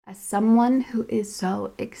As someone who is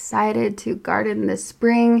so excited to garden this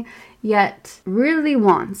spring, yet really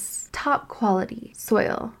wants top quality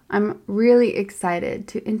soil, I'm really excited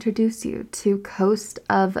to introduce you to Coast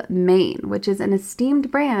of Maine, which is an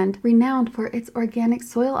esteemed brand renowned for its organic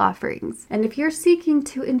soil offerings. And if you're seeking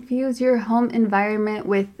to infuse your home environment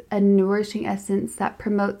with a nourishing essence that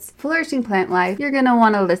promotes flourishing plant life, you're going to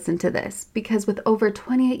want to listen to this, because with over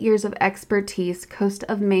 28 years of expertise, Coast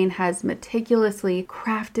of Maine has meticulously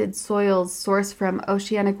crafted soils sourced from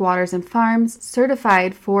oceanic waters and farms,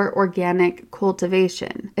 certified for organic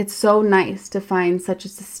cultivation. It's so nice to find such a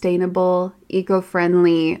sustainable,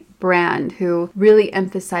 eco-friendly brand who really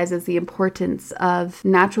emphasizes the importance of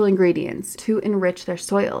natural ingredients to enrich their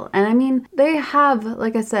soil. And I mean, they have,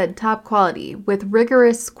 like I said, top quality with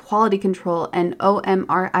rigorous quality control and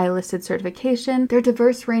OMRI listed certification. Their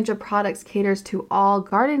diverse range of products caters to all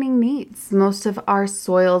gardening needs. Most of our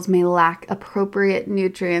soils may lack appropriate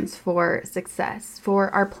nutrients for success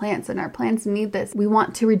for our plants, and our plants need this. We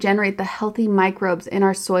want to regenerate the healthy microbes in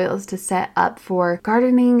our soils to set up for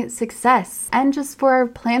gardening success and just for our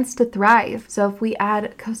plants to thrive. So if we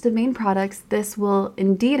add Coast of Maine products, this will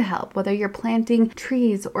indeed help. Whether you're planting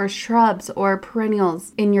trees or shrubs or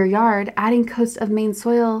perennials in your yard, adding Coast of Maine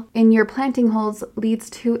soil in your planting holes leads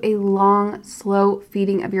to a long, slow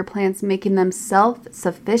feeding of your plants, making them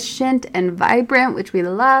self-sufficient and vibrant, which we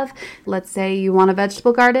love. Let's say you want a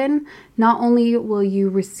vegetable garden. Not only will you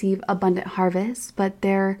receive abundant harvests, but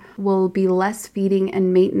there will be less feeding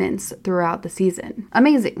and maintenance throughout the season.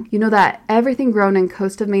 Amazing. You know that everything grown in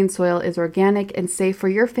Coast of Maine soil is organic and safe for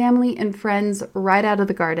your family and friends right out of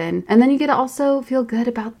the garden. And then you get to also feel good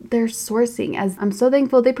about their sourcing, as I'm so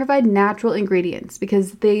thankful they provide natural ingredients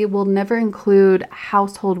because they will never include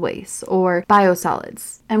household waste or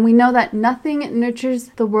biosolids. And we know that nothing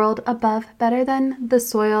nurtures the world above better than the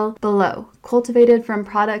soil below, cultivated from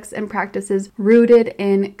products and practices rooted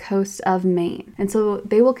in Coast of Maine. And so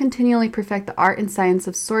they will continually perfect the art and science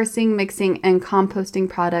of sourcing, mixing, and composting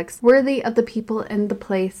products worthy of the people and the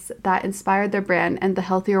place that inspired their brand and the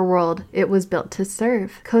healthier world it was built to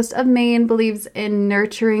serve. Coast of Maine believes in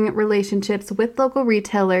nurturing relationships with local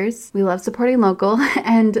retailers. We love supporting local,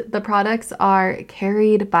 and the products are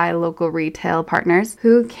carried by local retail partners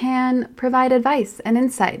who can provide advice and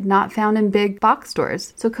insight not found in big box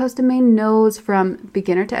stores. So Coast of Maine knows from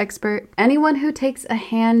beginner to expert, anyone who takes a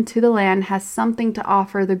hand to the land has something to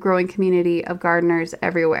offer the growing community of gardeners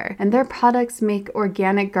everywhere. And their products make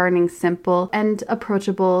organic gardening simple and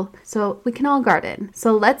approachable so we can all garden.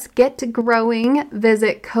 So let's get to growing.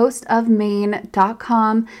 Visit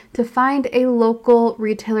coastofmaine.com to find a local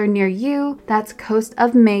retailer near you. That's Coast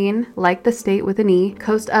of Maine, like the state with an E,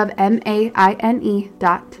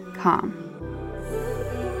 coastofmaine.com.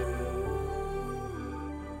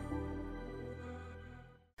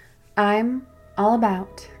 I'm all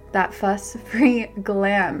about that fuss-free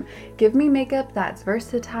glam. Give me makeup that's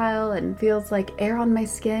versatile and feels like air on my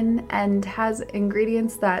skin and has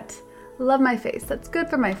ingredients that love my face, that's good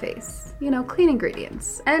for my face. You know, clean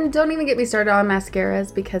ingredients. And don't even get me started on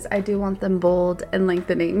mascaras because I do want them bold and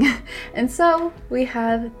lengthening. And so we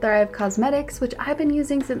have Thrive Causemetics, which I've been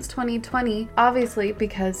using since 2020, obviously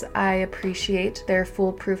because I appreciate their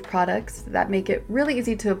foolproof products that make it really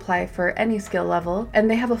easy to apply for any skill level. And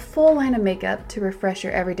they have a full line of makeup to refresh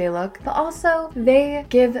your everyday look, but also they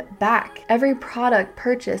give back. Every product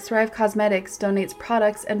purchased, Thrive Causemetics donates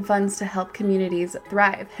products and funds to help communities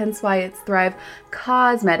thrive, hence why it's Thrive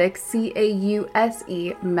Causemetics,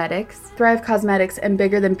 C-A-U-S-E Medics. Thrive Causemetics and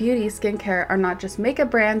Bigger Than Beauty skincare are not just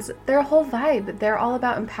makeup brands, they're a whole vibe. They're all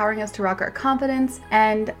about empowering us to rock our confidence,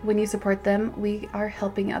 and when you support them, we are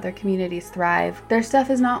helping other communities thrive. Their stuff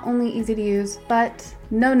is not only easy to use, but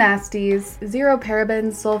no nasties, zero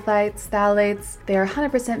parabens, sulfites, phthalates. They are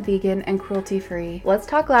 100% vegan and cruelty-free. Let's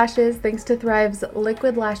talk lashes. Thanks to Thrive's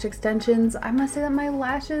liquid lash extensions, I must say that my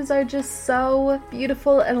lashes are just so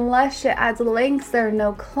beautiful and lush. It adds length, there are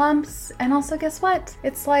no clumps, and also guess what?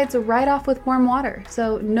 It slides right off with warm water,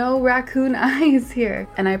 so no raccoon eyes here.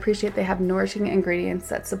 And I appreciate they have nourishing ingredients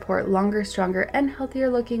that support longer, stronger, and healthier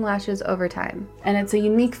looking lashes over time. And it's a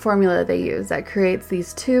unique formula they use that creates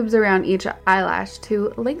these tubes around each eyelash to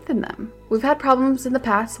lengthen them. We've had problems in the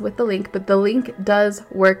past with the link, but the link does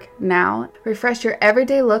work now. Refresh your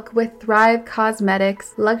everyday look with Thrive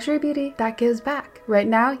Causemetics, luxury beauty that gives back. Right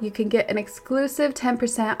now, you can get an exclusive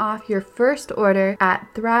 10% off your first order at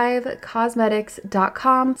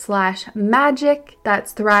thrivecausemetics.com/magic.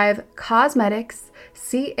 That's Thrive Causemetics,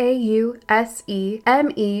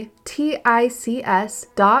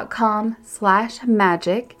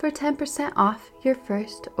 CAUSEMETICS.com/magic for 10% off your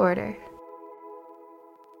first order.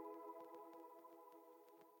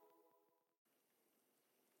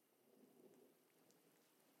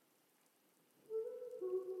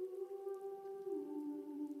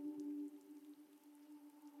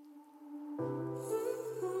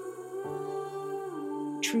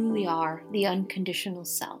 truly are, the unconditional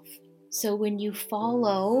self. So when you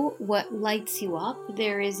follow what lights you up,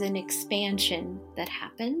 there is an expansion that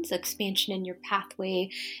happens, expansion in your pathway,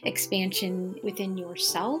 expansion within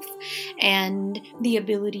yourself, and the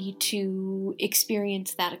ability to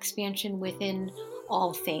experience that expansion within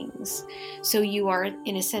all things. So you are,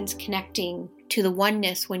 in a sense, connecting to the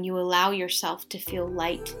oneness when you allow yourself to feel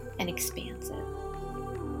light and expansive.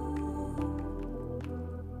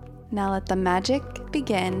 Now let the magic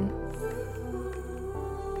begin.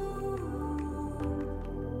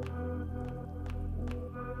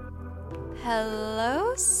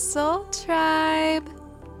 Hello, Soul Tribe!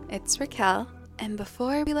 It's Raquel, and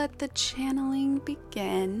before we let the channeling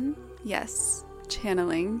begin, yes,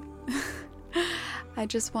 channeling, I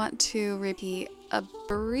just want to repeat a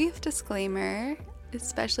brief disclaimer,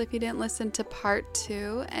 especially if you didn't listen to part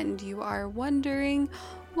 2 and you are wondering,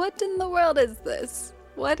 what in the world is this?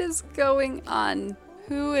 What is going on?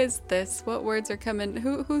 Who is this? What words are coming?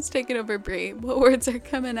 Who's taking over Brie? What words are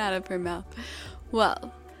coming out of her mouth?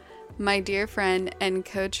 Well, my dear friend and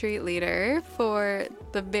co-treat leader for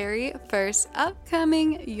the very first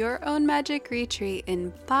upcoming Your Own Magic retreat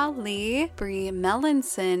in Bali, Brie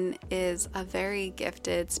Melanson, is a very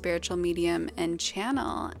gifted spiritual medium and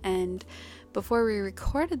channel. And before we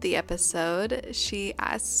recorded the episode, she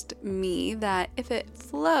asked me that if it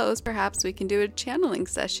flows, perhaps we can do a channeling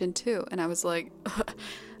session too. And I was like,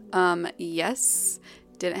 yes.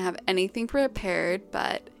 Didn't have anything prepared,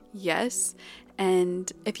 but yes.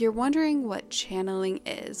 And if you're wondering what channeling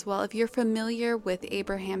is, well, if you're familiar with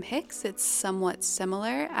Abraham Hicks, it's somewhat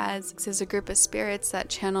similar, as Hicks is a group of spirits that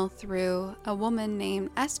channel through a woman named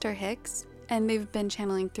Esther Hicks, and they've been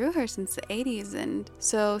channeling through her since the 80s. And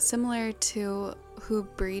so similar to who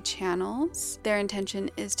Brie channels, their intention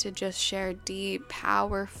is to just share deep,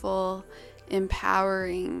 powerful,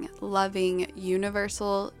 empowering, loving,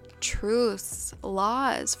 universal truths,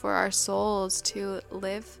 laws for our souls to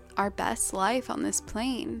live our best life on this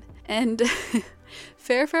plane. And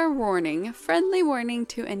fair warning, friendly warning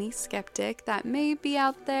to any skeptic that may be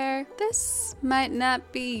out there, this might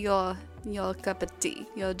not be your cup of tea,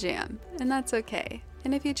 your jam, and that's okay.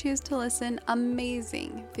 And if you choose to listen,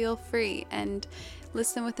 amazing. Feel free and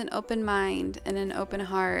listen with an open mind and an open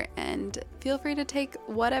heart, and feel free to take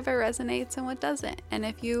whatever resonates and what doesn't. And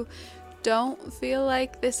if you don't feel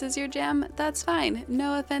like this is your jam, that's fine.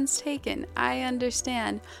 No offense taken. I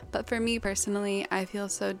understand. But for me personally, I feel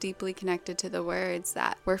so deeply connected to the words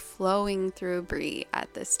that were flowing through Brie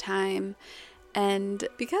at this time. And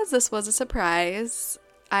because this was a surprise,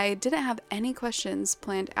 I didn't have any questions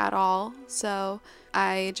planned at all, so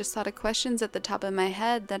I just thought of questions at the top of my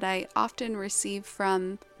head that I often receive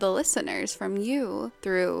from the listeners, from you,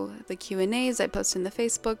 through the Q&As I post in the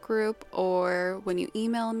Facebook group or when you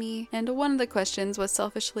email me. And one of the questions was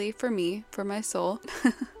selfishly for me, for my soul.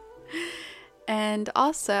 And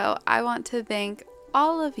also, I want to thank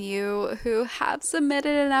all of you who have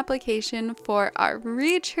submitted an application for our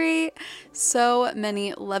retreat. So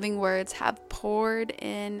many loving words have poured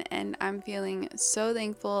in, and I'm feeling so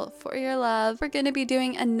thankful for your love. We're going to be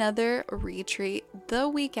doing another retreat the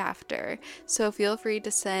week after, so feel free to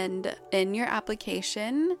send in your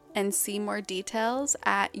application and see more details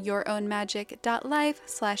at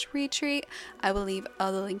yourownmagic.life/retreat. I will leave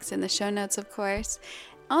all the links in the show notes, of course.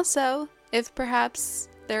 Also, if perhaps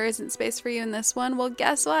there isn't space for you in this one, well,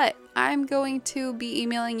 guess what? I'm going to be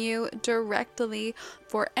emailing you directly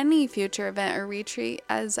for any future event or retreat,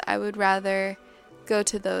 as I would rather go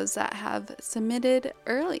to those that have submitted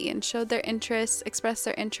early and showed their interests, expressed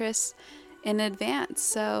their interests in advance.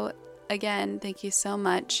 So again, thank you so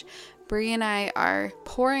much. Brie and I are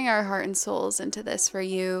pouring our heart and souls into this for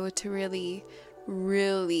you to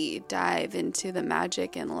really dive into the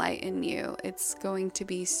magic and light in you. It's going to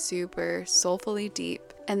be super soulfully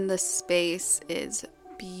deep, and the space is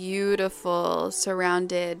beautiful,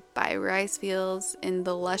 surrounded by rice fields in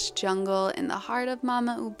the lush jungle in the heart of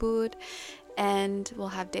Mama Ubud. And we'll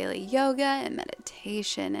have daily yoga and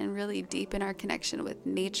meditation and really deepen our connection with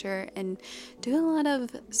nature and do a lot of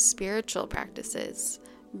spiritual practices,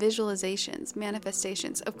 visualizations,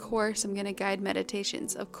 manifestations. Of course, I'm going to guide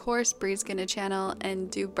meditations. Of course, Brie's going to channel and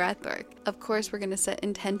do breath work. Of course, we're going to set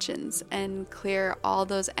intentions and clear all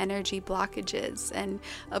those energy blockages. And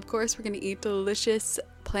of course, we're going to eat delicious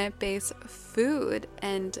plant-based food.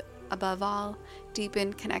 And above all,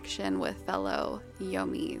 deepen connection with fellow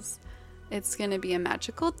yomis. It's going to be a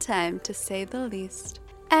magical time, to say the least.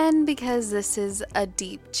 And because this is a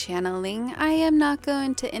deep channeling, I am not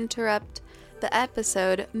going to interrupt the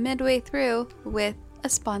episode midway through with a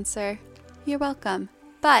sponsor. You're welcome.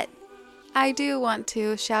 But I do want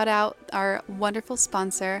to shout out our wonderful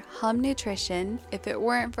sponsor, Hum Nutrition. If it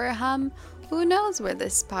weren't for Hum, who knows where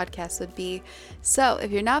this podcast would be. So if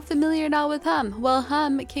you're not familiar at all with Hum, well,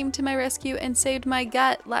 Hum came to my rescue and saved my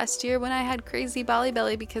gut last year when I had crazy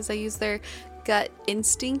belly because I used their gut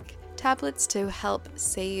instinct tablets to help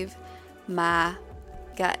save my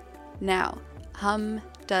gut. Now, Hum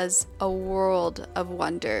does a world of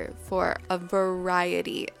wonder for a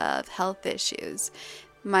variety of health issues.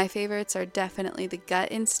 My favorites are definitely the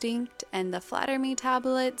Gut Instinct and the Flatter Me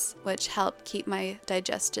tablets, which help keep my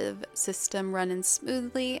digestive system running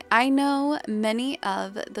smoothly. I know many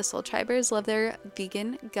of the Soul Tribers love their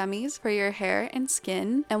vegan gummies for your hair and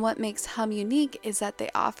skin, and what makes Hum unique is that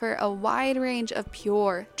they offer a wide range of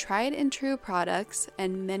pure, tried and true products,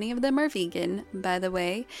 and many of them are vegan, by the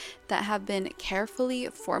way, that have been carefully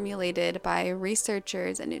formulated by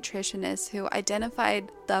researchers and nutritionists who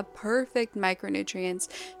identified the perfect micronutrients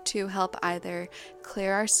to help either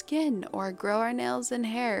clear our skin or grow our nails and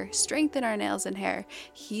hair, strengthen our nails and hair,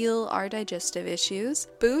 heal our digestive issues,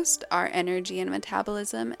 boost our energy and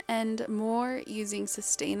metabolism, and more using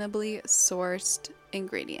sustainably sourced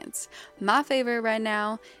ingredients. My favorite right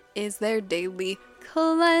now is their daily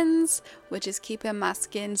cleanse, which is keeping my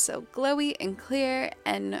skin so glowy and clear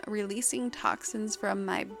and releasing toxins from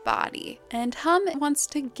my body. And Hum wants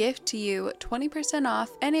to gift you 20%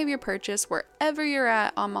 off any of your purchase wherever you're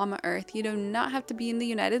at on Mama Earth. You do not have to be in the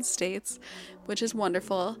United States, which is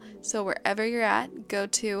wonderful. So wherever you're at, go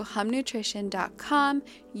to humnutrition.com,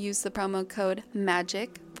 use the promo code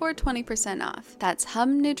MAGIC for 20% off. That's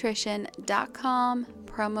humnutrition.com,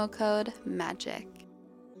 promo code MAGIC.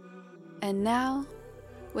 And now,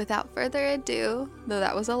 without further ado, though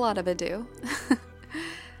that was a lot of ado,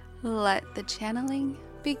 let the channeling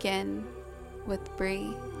begin with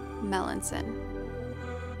Brie Melanson.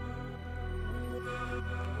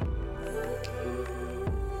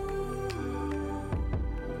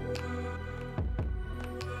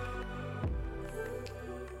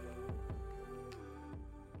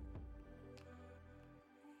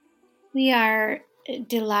 We are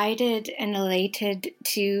delighted and elated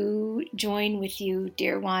to join with you,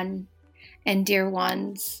 dear one and dear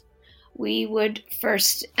ones. We would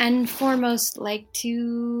first and foremost like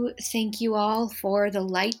to thank you all for the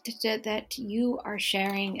light that you are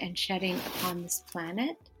sharing and shedding upon this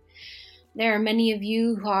planet. There are many of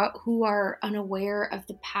you who are unaware of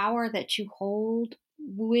the power that you hold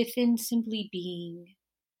within simply being.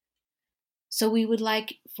 So we would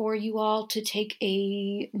like for you all to take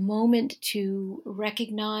a moment to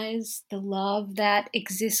recognize the love that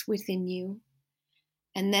exists within you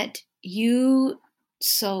and that you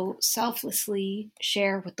so selflessly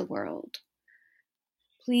share with the world.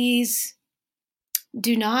 Please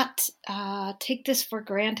do not take this for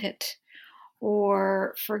granted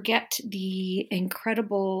or forget the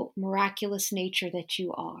incredible, miraculous nature that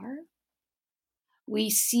you are. We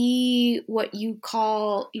see what you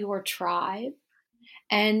call your tribe,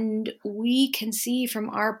 and we can see from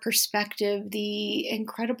our perspective the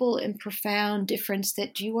incredible and profound difference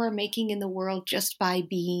that you are making in the world just by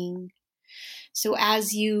being. So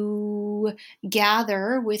as you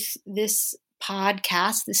gather with this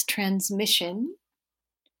podcast, this transmission,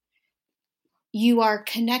 you are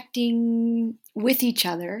connecting with each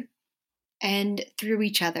other and through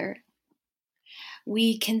each other.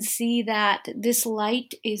 We can see that this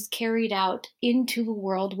light is carried out into the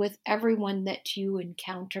world with everyone that you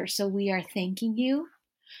encounter. So we are thanking you.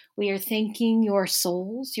 We are thanking your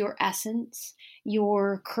souls, your essence,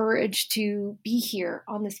 your courage to be here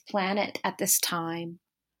on this planet at this time.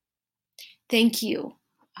 Thank you.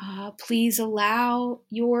 Please allow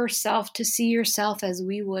yourself to see yourself as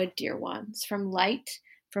we would, dear ones, from light,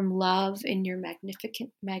 from love in your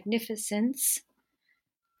magnificence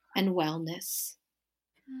and wellness.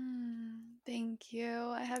 Thank you.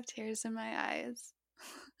 I have tears in my eyes.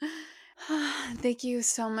 Thank you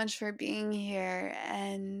so much for being here,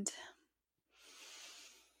 and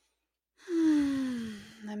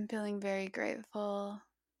I'm feeling very grateful,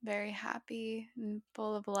 very happy, and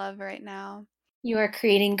full of love right now. You are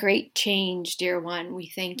creating great change, dear one. We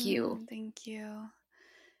thank you. Thank you.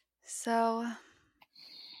 So,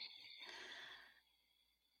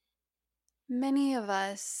 many of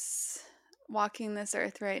us walking this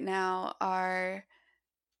earth right now are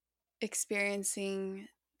experiencing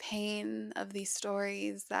pain of these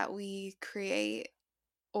stories that we create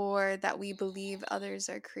or that we believe others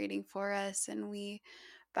are creating for us, and we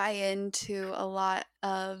buy into a lot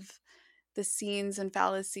of the scenes and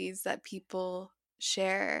fallacies that people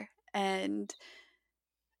share, and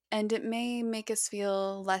it may make us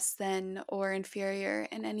feel less than or inferior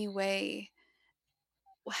in any way.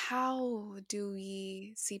 how do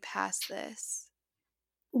we see past this?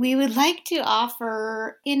 We would like to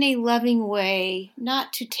offer in a loving way,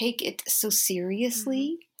 not to take it so Mm-hmm.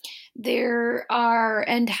 seriously. There are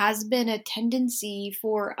and has been a tendency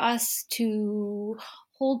for us to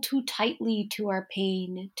hold too tightly to our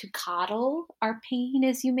pain, to coddle our pain,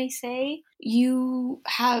 as you may say. You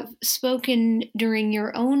have spoken during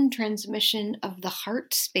your own transmission of the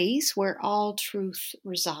heart space where all truth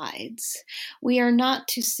resides. We are not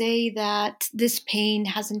to say that this pain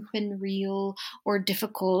hasn't been real or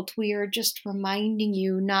difficult. We are just reminding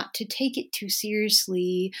you not to take it too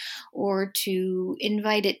seriously or to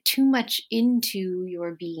invite it too much into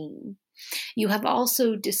your being. You have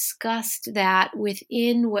also discussed that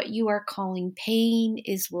within what you are calling pain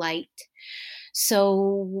is light.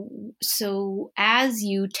 So as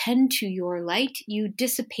you tend to your light, you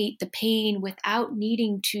dissipate the pain without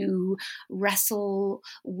needing to wrestle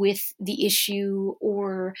with the issue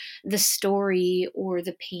or the story or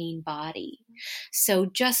the pain body. So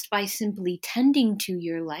just by simply tending to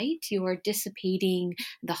your light, you are dissipating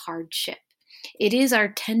the hardship. It is our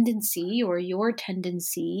tendency or your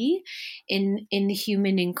tendency in the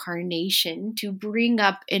human incarnation to bring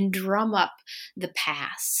up and drum up the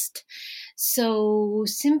past. So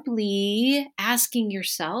simply asking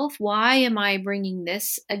yourself, why am I bringing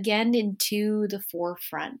this again into the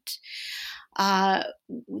forefront?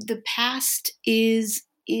 The past is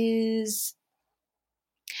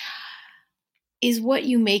what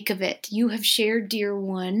you make of it. You have shared, dear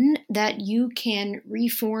one, that you can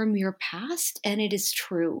reform your past, and it is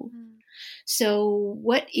true. So,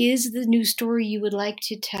 what is the new story you would like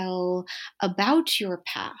to tell about your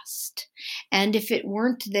past? And if it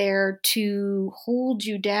weren't there to hold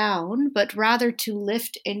you down, but rather to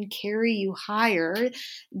lift and carry you higher,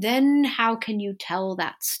 then how can you tell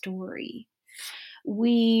that story?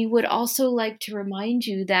 We would also like to remind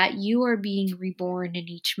you that you are being reborn in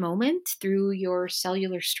each moment through your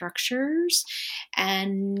cellular structures,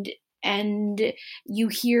 and you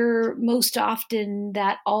hear most often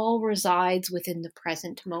that all resides within the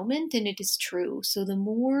present moment, and it is true. So the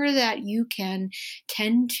more that you can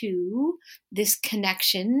tend to this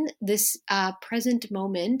connection, this present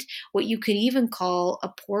moment, what you could even call a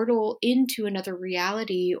portal into another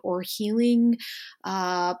reality or healing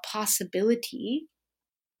possibility,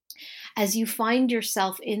 as you find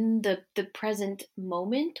yourself in the present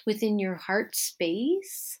moment within your heart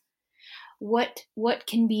space, what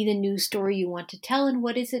can be the new story you want to tell, and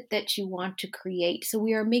what is it that you want to create? So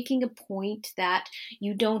we are making a point that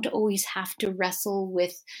you don't always have to wrestle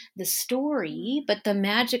with the story, but the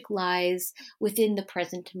magic lies within the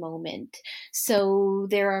present moment. So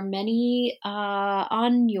there are many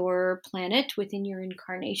on your planet within your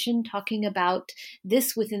incarnation talking about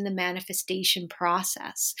this within the manifestation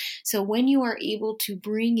process. So when you are able to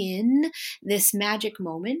bring in this magic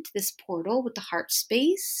moment, this portal with the heart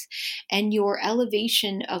space, and your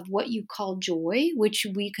elevation of what you call joy, which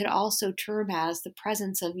we could also term as the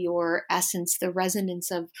presence of your essence, the resonance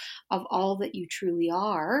of all that you truly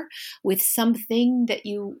are, with something that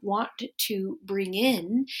you want to bring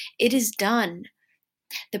in, it is done.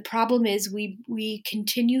 The problem is we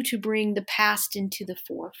continue to bring the past into the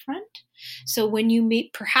forefront. So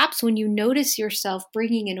perhaps when you notice yourself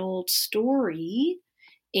bringing an old story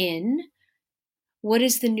in, what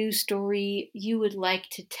is the new story you would like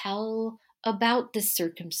to tell about this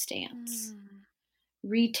circumstance?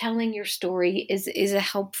 Retelling your story is a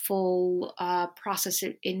helpful process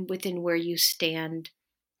within where you stand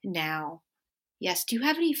now. Yes. Do you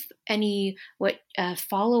have any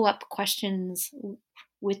follow up questions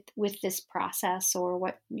with this process, or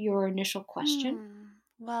what your initial question?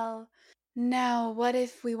 Well, now what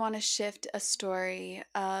if we want to shift a story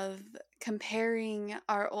of comparing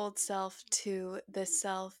our old self to this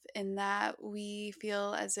self, in that we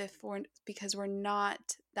feel as if because we're not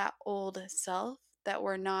that old self, that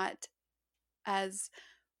we're not as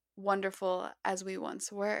wonderful as we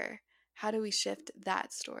once were? How do we shift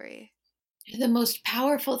that story? The most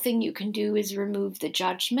powerful thing you can do is remove the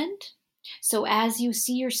judgment. So, as you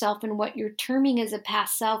see yourself in what you're terming as a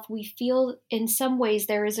past self, we feel in some ways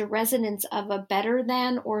there is a resonance of a better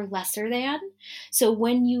than or lesser than. So,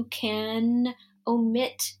 when you can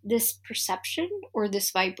omit this perception or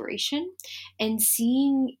this vibration and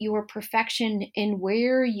seeing your perfection in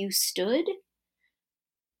where you stood,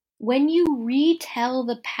 when you retell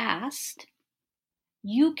the past,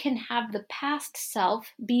 you can have the past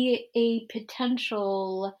self be a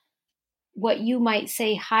potential, what you might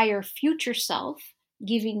say, higher future self,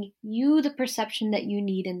 giving you the perception that you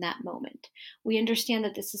need in that moment. We understand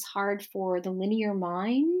that this is hard for the linear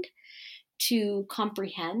mind to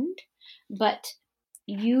comprehend, but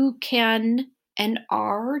you can and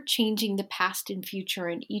are changing the past and future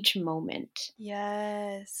in each moment.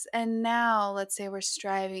 Yes. And now, let's say we're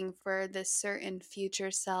striving for this certain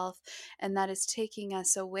future self, and that is taking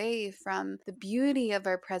us away from the beauty of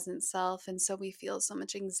our present self. And so we feel so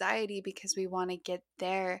much anxiety because we want to get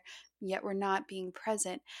there, yet we're not being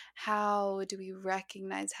present. How do we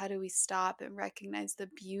recognize? How do we stop and recognize the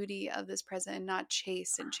beauty of this present and not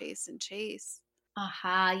chase and chase and chase?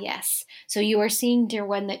 Aha, yes. So you are seeing, dear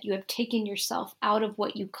one, that you have taken yourself out of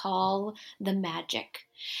what you call the magic.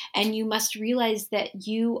 And you must realize that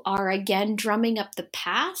you are again drumming up the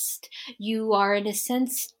past. You are, in a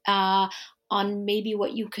sense, on maybe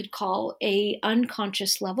what you could call a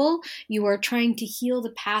unconscious level. You are trying to heal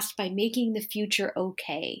the past by making the future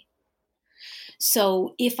okay.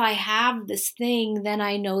 So if I have this thing, then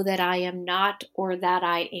I know that I am not or that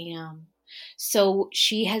I am. So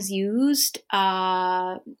she has used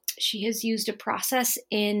a process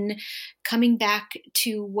in coming back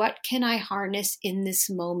to what can I harness in this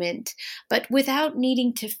moment, but without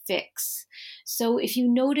needing to fix. So if you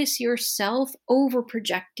notice yourself over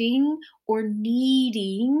projecting or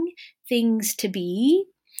needing things to be,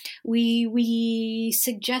 we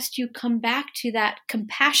suggest you come back to that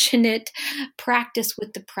compassionate practice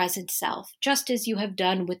with the present self, just as you have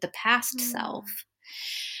done with the past self.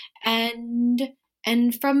 And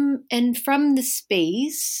from the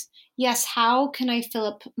space, yes, how can I fill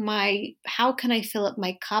up my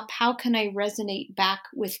cup? How can I resonate back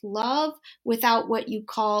with love without what you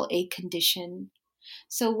call a condition?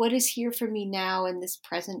 So what is here for me now in this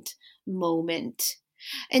present moment?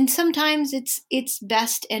 And sometimes it's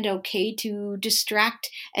best and okay to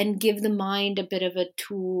distract and give the mind a bit of a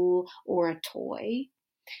tool or a toy.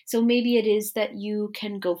 So maybe it is that you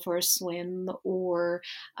can go for a swim or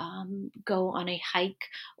go on a hike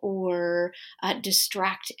or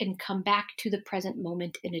distract and come back to the present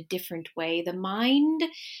moment in a different way. The mind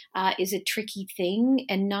is a tricky thing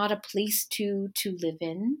and not a place to live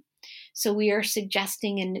in. So we are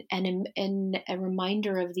suggesting a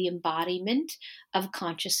reminder of the embodiment of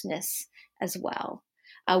consciousness as well.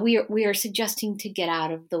 We are suggesting to get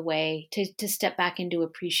out of the way, to step back into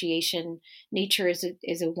appreciation. Nature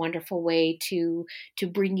is a wonderful way to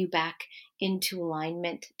bring you back into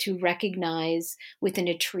alignment, to recognize within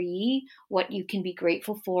a tree what you can be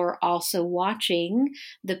grateful for, also watching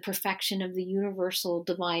the perfection of the universal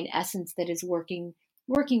divine essence that is working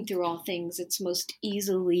through all things. It's most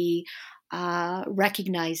easily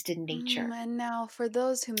recognized in nature. And now for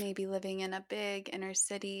those who may be living in a big inner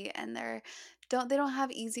city and they don't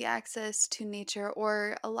have easy access to nature,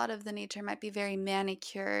 or a lot of the nature might be very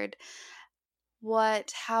manicured,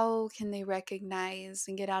 how can they recognize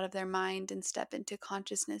and get out of their mind and step into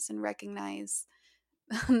consciousness and recognize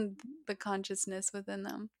the consciousness within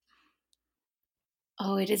them?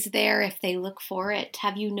 Oh, it is there if they look for it.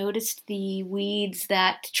 Have you noticed the weeds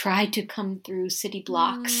that try to come through city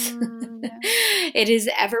blocks? Yeah. It is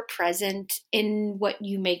ever present in what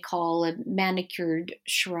you may call a manicured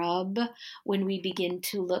shrub when we begin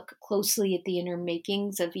to look closely at the inner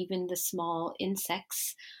makings of even the small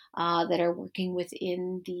insects that are working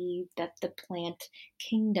within the plant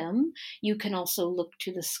kingdom. You can also look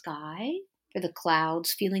to the sky for the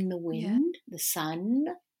clouds, feeling the Yeah. wind, the sun,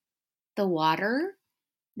 the water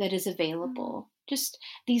that is Mm. available. Just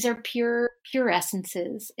these are pure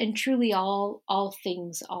essences, and truly all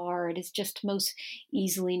things are. It is just most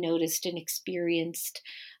easily noticed and experienced,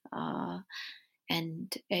 uh,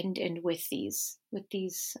 and with these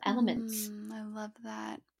elements. I love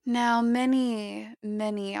that. Now, many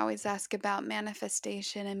always ask about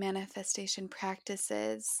manifestation and manifestation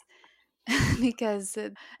practices because,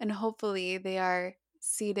 and hopefully, they are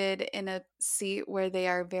seated in a seat where they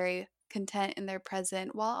are very content in their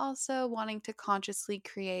present while also wanting to consciously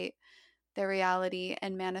create their reality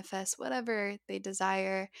and manifest whatever they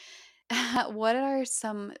desire. What are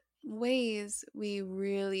some ways we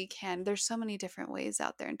really can? There's so many different ways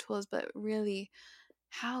out there and tools, but really,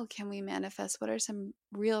 how can we manifest? What are some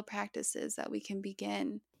real practices that we can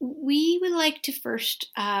begin? We would like to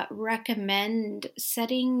first recommend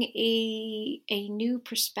setting a new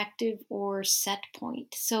perspective or set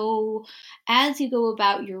point. So, as you go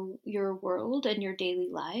about your world and your daily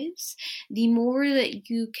lives, the more that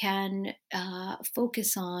you can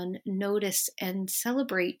focus on, notice, and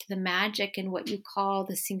celebrate the magic and what you call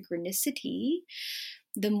the synchronicity,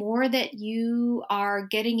 the more that you are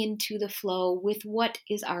getting into the flow with what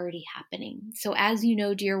is already happening. So, as you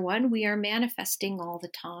know, dear one, we are manifesting all the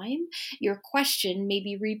time. Your question may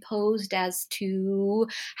be reposed as to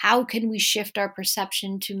how can we shift our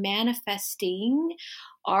perception to manifesting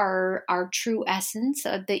our true essence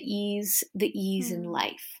of the ease in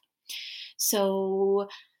life.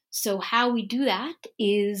 So how we do that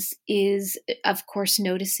is of course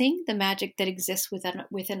noticing the magic that exists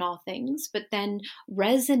within all things, but then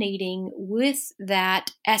resonating with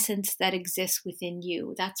that essence that exists within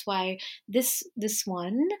you. That's why this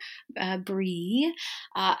one, Bree,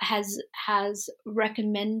 has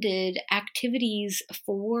recommended activities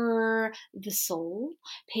for the soul,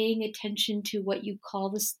 paying attention to what you call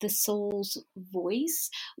the soul's voice,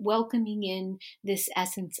 welcoming in this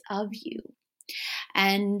essence of you.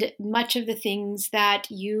 And much of the things that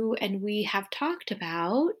you and we have talked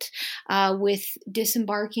about with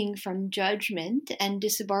disembarking from judgment and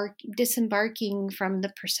disembarking from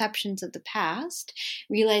the perceptions of the past,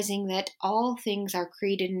 realizing that all things are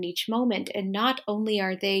created in each moment. And not only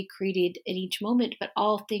are they created in each moment, but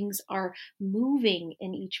all things are moving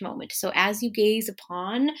in each moment. So as you gaze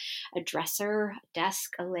upon a dresser, a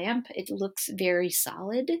desk, a lamp, it looks very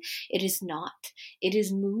solid. It is not. It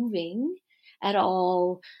is moving at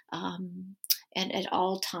all and at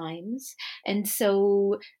all times. And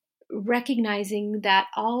so recognizing that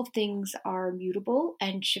all things are mutable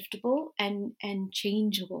and shiftable and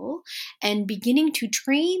changeable, and beginning to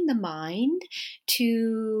train the mind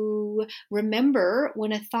to remember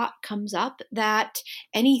when a thought comes up that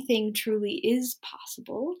anything truly is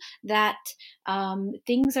possible, that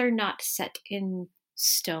things are not set in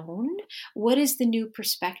stone. What is the new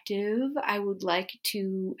perspective I would like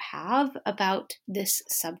to have about this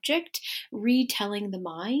subject? Retelling the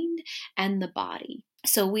mind and the body.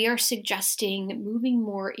 So we are suggesting moving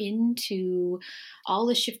more into all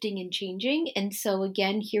the shifting and changing. And so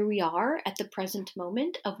again, here we are at the present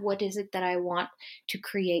moment of what is it that I want to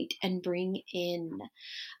create and bring in.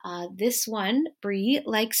 This one, Bree,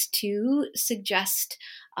 likes to suggest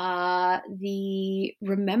the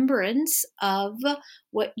remembrance of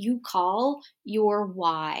what you call your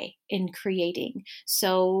why in creating.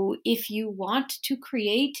 So if you want to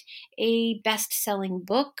create a best-selling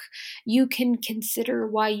book, you can consider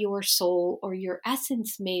why your soul or your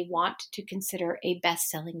essence may want to consider a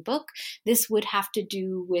best-selling book. This would have to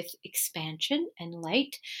do with expansion and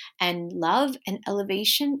light and love and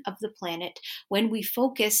elevation of the planet. When we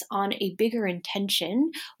focus on a bigger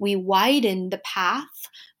intention, we widen the path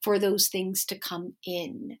for those things to come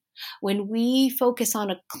in. When we focus on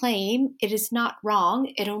a claim, it is not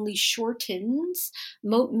wrong. It only shortens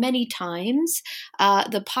many times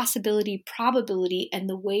the possibility, probability, and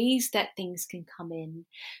the ways that things can come in.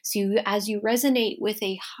 So as you resonate with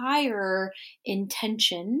a higher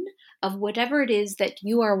intention of whatever it is that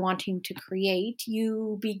you are wanting to create,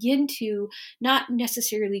 you begin to not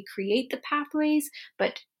necessarily create the pathways,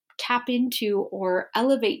 but tap into or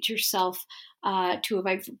elevate yourself to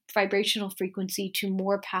a vibrational frequency, to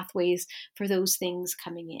more pathways for those things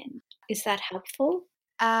coming in. Is that helpful?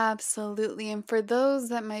 Absolutely. And for those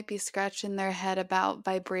that might be scratching their head about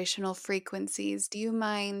vibrational frequencies, do you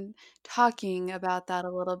mind talking about that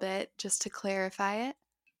a little bit just to clarify it?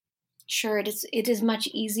 Sure, it is much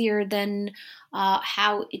easier than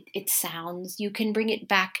how it sounds. You can bring it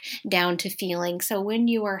back down to feeling. So when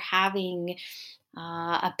you are having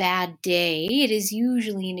a bad day, it is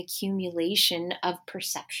usually an accumulation of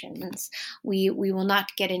perceptions. We will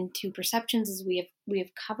not get into perceptions as we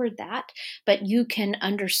have covered that, but you can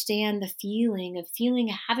understand the feeling of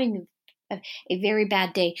having a very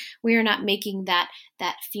bad day. We are not making that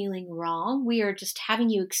feeling wrong. We are just having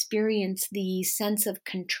you experience the sense of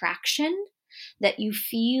contraction that you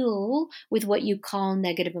feel with what you call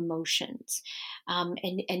negative emotions,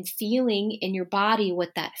 and feeling in your body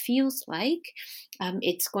what that feels like.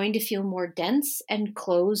 It's going to feel more dense and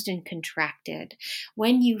closed and contracted.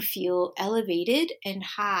 When you feel elevated and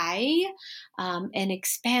high, and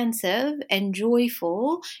expansive and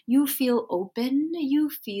joyful, you feel open, you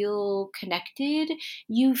feel connected,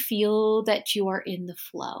 you feel that you are in the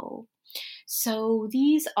flow. So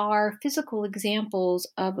these are physical examples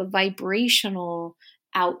of a vibrational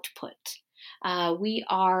output. We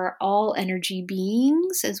are all energy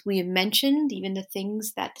beings, as we have mentioned. Even the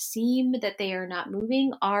things that seem that they are not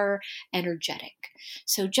moving are energetic.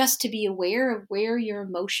 So just to be aware of where your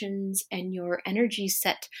emotions and your energy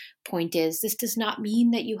set point is. This does not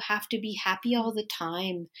mean that you have to be happy all the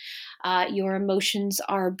time. Your emotions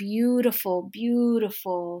are beautiful,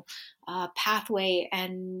 beautiful pathway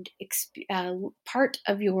and part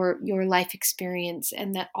of your life experience,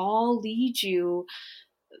 and that all lead you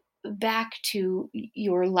back to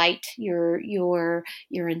your light, your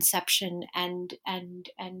inception, and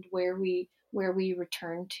where we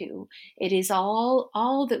return to. It is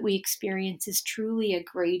all that we experience is truly a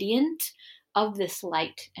gradient of this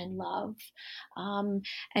light and love. um,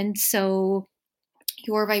 and so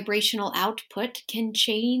your vibrational output can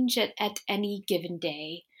change at any given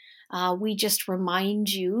day. We just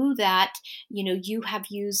remind you that you have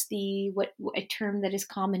used the what a term that is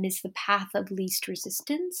common is the path of least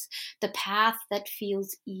resistance, the path that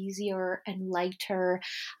feels easier and lighter,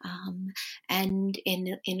 and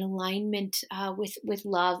in alignment with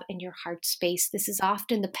love and your heart space. This is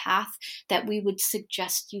often the path that we would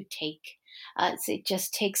suggest you take. So it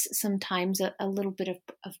just takes sometimes a little bit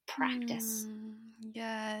of practice.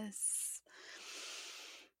 Yes.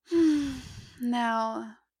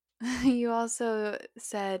 Now, you also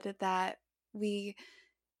said that we,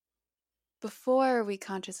 before we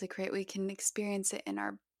consciously create, we can experience it in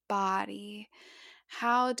our body.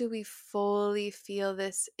 How do we fully feel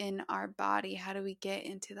this in our body? How do we get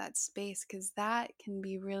into that space? Because that can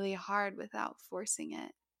be really hard without forcing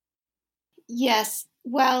it. Yes.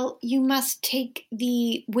 Well, you must take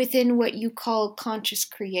the within what you call conscious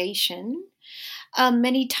creation.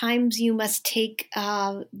 Many times you must take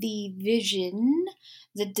the vision,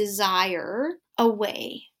 the desire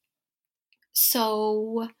away.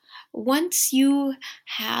 So once you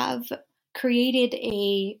have created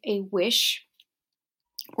a wish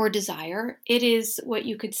or desire, it is what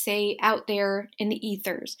you could say out there in the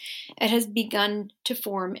ethers. It has begun to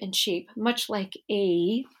form and shape, much like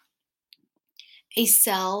a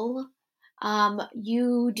cell.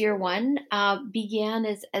 You, dear one, began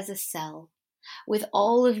as a cell with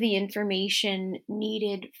all of the information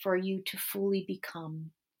needed for you to fully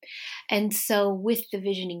become. And so, with the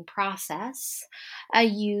visioning process,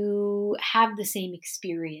 you have the same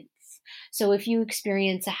experience. So, if you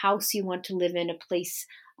experience a house you want to live in,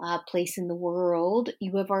 a place in the world,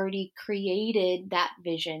 you have already created that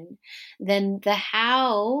vision. Then the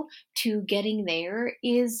how to getting there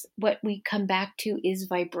is what we come back to is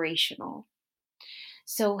vibrational.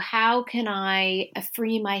 So, how can I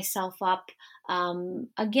free myself up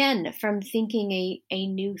again from thinking a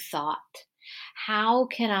new thought? How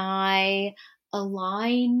can I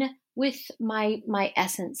align with my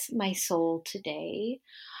essence, my soul today?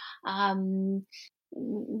 Um,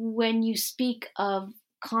 when you speak of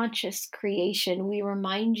conscious creation, we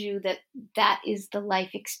remind you that that is the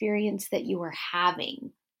life experience that you are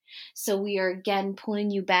having. So we are again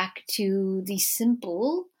pulling you back to the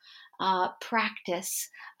simple practice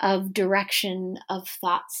of direction of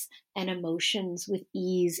thoughts and emotions with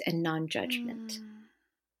ease and non judgment.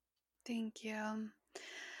 Thank you.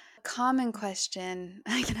 Common question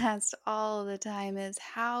I get asked all the time is,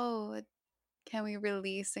 how can we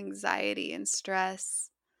release anxiety and stress?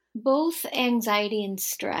 Both anxiety and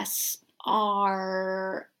stress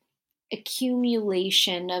are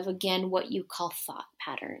accumulation of, again, what you call thought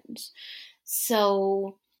patterns.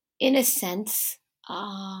 So, in a sense,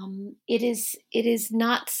 it is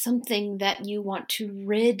not something that you want to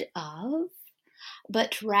rid of,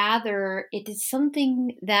 but rather it is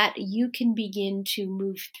something that you can begin to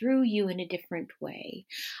move through you in a different way.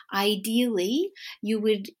 Ideally, you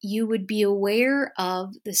would be aware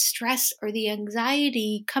of the stress or the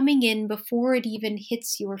anxiety coming in before it even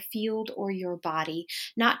hits your field or your body,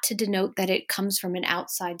 not to denote that it comes from an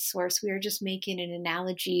outside source. We are just making an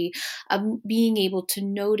analogy of being able to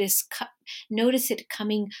notice it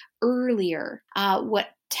coming earlier. What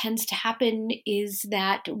tends to happen is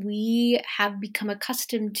that we have become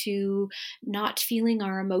accustomed to not feeling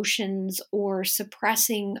our emotions or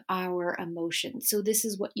suppressing our emotions. So this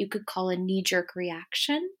is what you could call a knee-jerk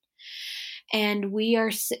reaction. And we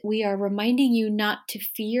are reminding you not to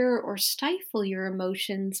fear or stifle your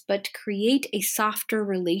emotions, but create a softer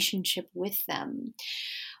relationship with them.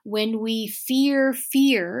 When we fear,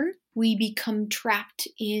 we become trapped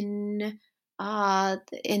in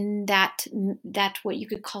that what you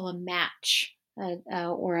could call a match,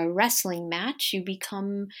 or a wrestling match. You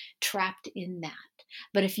become trapped in that.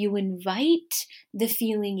 But if you invite the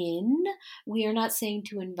feeling in, we are not saying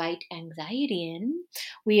to invite anxiety in.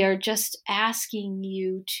 We are just asking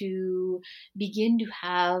you to begin to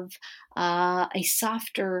have a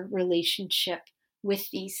softer relationship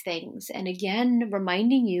with these things. And again,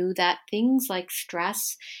 reminding you that things like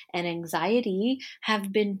stress and anxiety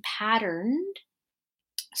have been patterned.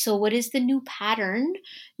 So, what is the new pattern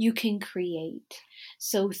you can create?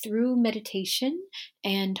 So, through meditation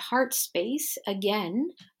and heart space,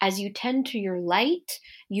 again, as you tend to your light,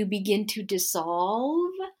 you begin to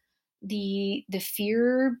dissolve the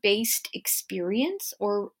fear-based experience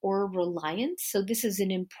or reliance. So this is an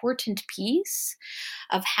important piece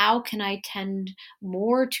of how can I tend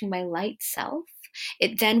more to my light self.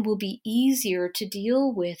 It then will be easier to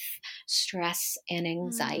deal with stress and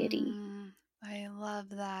anxiety. I love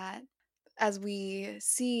that. As we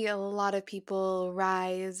see a lot of people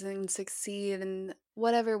rise and succeed in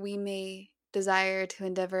whatever we may desire to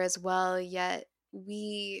endeavor as well, yet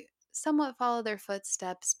we somewhat follow their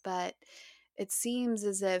footsteps, but it seems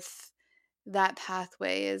as if that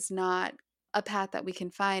pathway is not a path that we can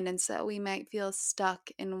find, and so we might feel stuck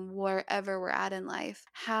in wherever we're at in life.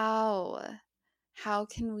 How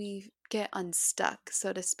can we get unstuck,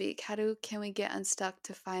 so to speak? Can we get unstuck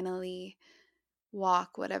to finally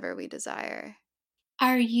walk whatever we desire?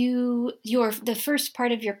 Are the first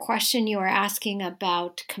part of your question, you are asking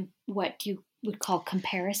about what you would call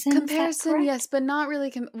comparison, is that Comparison, correct? yes, but not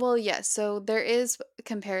really well, yes, so there is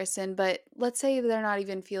comparison, but let's say they're not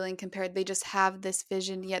even feeling compared, they just have this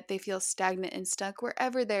vision, yet they feel stagnant and stuck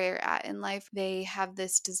wherever they're at in life. They have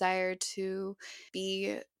this desire to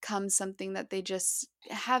become something that they just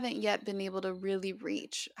haven't yet been able to really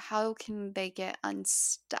reach. How can they get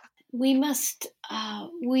unstuck? We must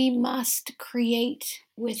create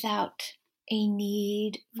without a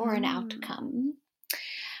need for an Mm. outcome.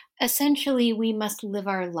 Essentially, we must live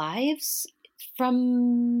our lives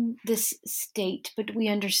from this state, but we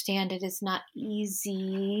understand it is not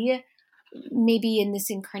easy, maybe in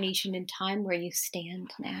this incarnation in time where you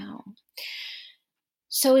stand now.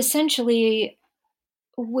 So essentially,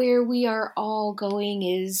 where we are all going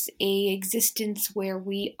is a existence where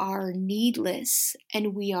we are needless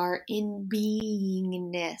and we are in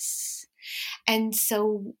beingness. And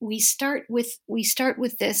so we start with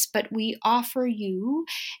this, but we offer you,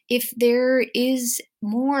 if there is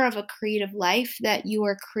more of a creative life that you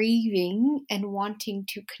are craving and wanting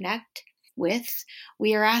to connect with,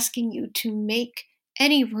 we are asking you to make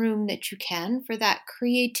any room that you can for that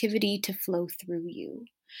creativity to flow through you.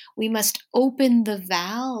 We must open the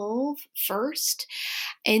valve first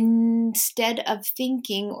instead of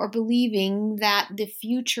thinking or believing that the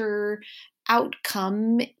future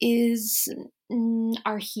outcome is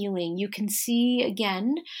our healing. You can see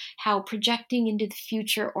again how projecting into the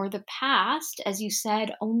future or the past, as you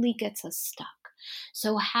said, only gets us stuck.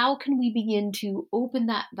 So, how can we begin to open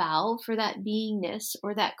that valve for that beingness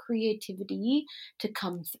or that creativity to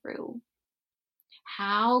come through?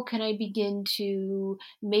 How can I begin to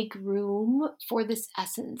make room for this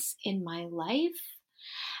essence in my life?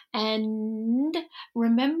 And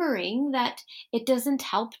remembering that it doesn't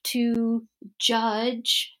help to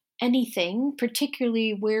judge anything,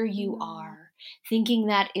 particularly where you Mm. are, thinking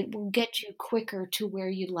that it will get you quicker to where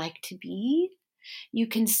you'd like to be. You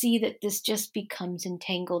can see that this just becomes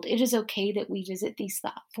entangled. It is okay that we visit these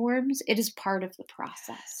thought forms, it is part of the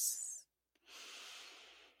process. Yes.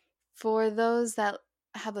 For those that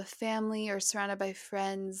have a family or surrounded by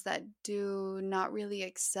friends that do not really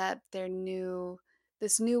accept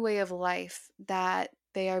this new way of life that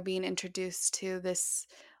they are being introduced to, this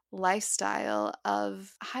lifestyle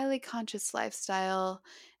of highly conscious lifestyle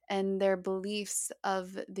and their beliefs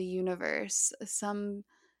of the universe.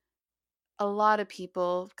 A lot of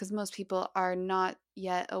people, because most people are not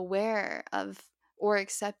yet aware of or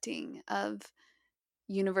accepting of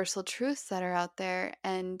universal truths that are out there,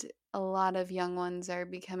 and a lot of young ones are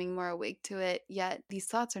becoming more awake to it, yet these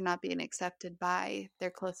thoughts are not being accepted by their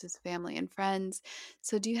closest family and friends.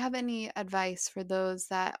 So do you have any advice for those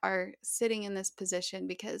that are sitting in this position,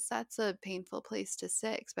 because that's a painful place to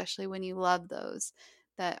sit, especially when you love those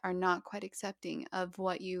that are not quite accepting of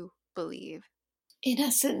what you believe? In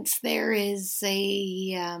essence, there is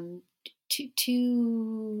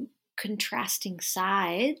two contrasting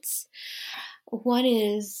sides. One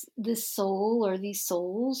is this soul or these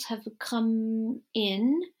souls have come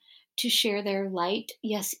in to share their light,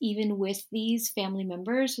 yes, even with these family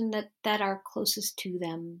members and that are closest to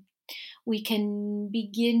them. We can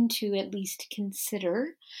begin to at least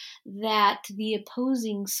consider that the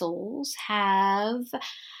opposing souls have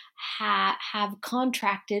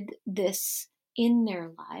contracted this in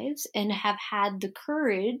their lives and have had the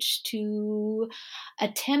courage to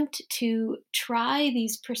attempt to try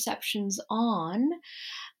these perceptions on,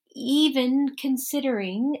 even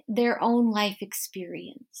considering their own life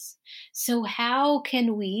experience. So, how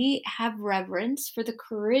can we have reverence for the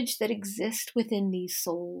courage that exists within these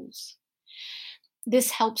souls?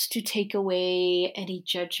 This helps to take away any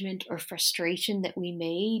judgment or frustration that we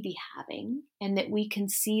may be having, and that we can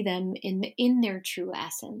see them in their true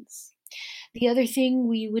essence. The other thing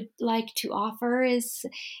we would like to offer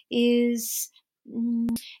is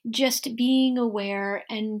just being aware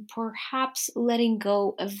and perhaps letting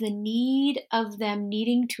go of the need of them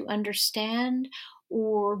needing to understand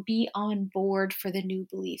or be on board for the new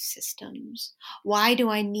belief systems. Why do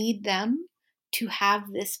I need them to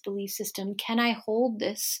have this belief system? Can I hold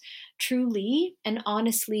this truly and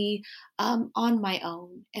honestly on my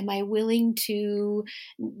own? Am I willing to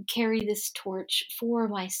carry this torch for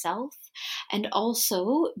myself? And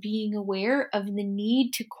also being aware of the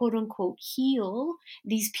need to quote unquote heal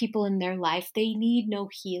these people in their life. They need no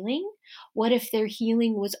healing. What if their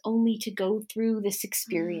healing was only to go through this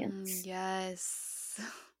experience? Yes.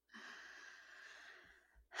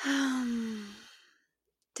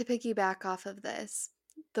 To piggyback off of this,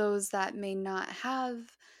 those that may not have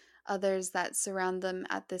others that surround them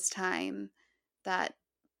at this time that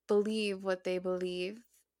believe what they believe,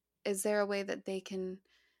 is there a way that they can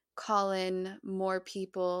call in more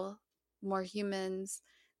people, more humans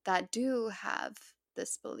that do have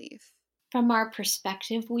this belief? From our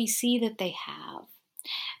perspective, we see that they have.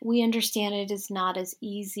 We understand it is not as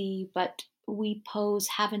easy, but we pose,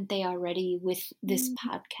 haven't they already with this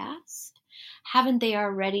podcast? Haven't they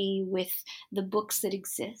already with the books that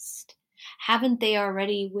exist? Haven't they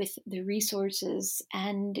already with the resources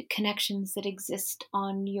and connections that exist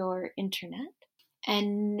on your internet?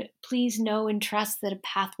 And please know and trust that a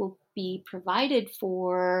path will be provided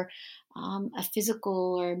for a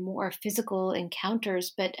physical or more physical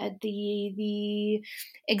encounters. But the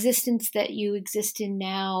existence that you exist in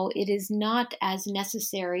now, it is not as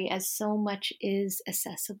necessary as so much is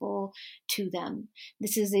accessible to them.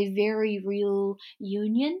 This is a very real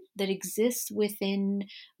union that exists within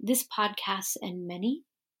this podcast and many.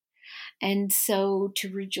 And so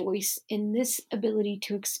to rejoice in this ability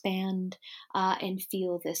to expand and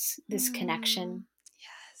feel this connection.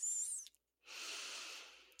 Yes.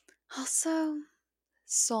 Also,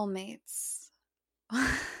 soulmates.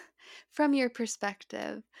 From your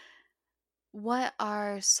perspective, what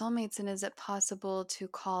are soulmates, and is it possible to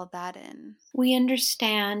call that in? We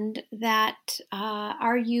understand that.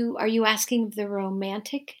 Are you asking the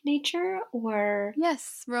romantic nature or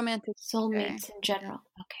Yes, romantic. Sure. soulmates in Yeah. general?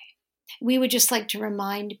 Okay. We would just like to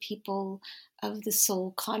remind people of the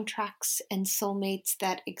soul contracts and soulmates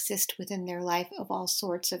that exist within their life of all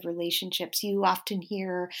sorts of relationships. You often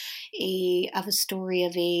hear of a story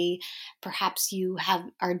of perhaps you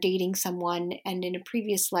are dating someone and in a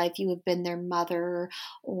previous life you have been their mother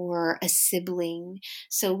or a sibling.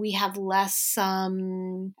 So we have less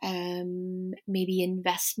maybe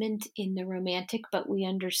investment in the romantic, but we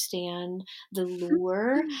understand the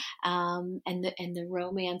lure and the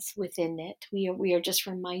romance within it. We are just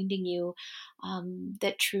reminding you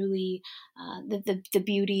that truly the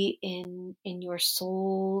beauty in your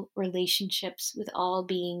soul relationships with all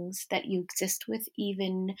beings that you exist with,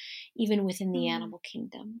 even within the animal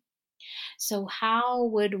kingdom. So, how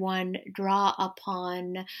would one draw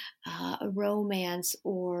upon romance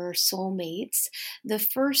or soulmates? The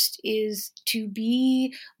first is to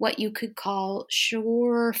be what you could call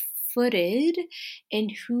sure footed in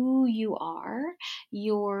who you are,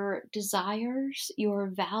 your desires, your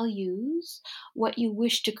values, what you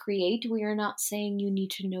wish to create. We are not saying you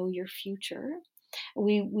need to know your future.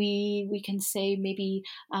 We can say maybe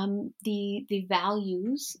the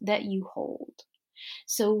values that you hold.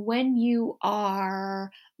 So when you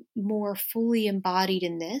are more fully embodied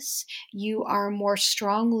in this, you are more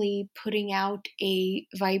strongly putting out a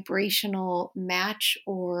vibrational match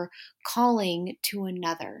or calling to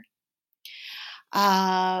another.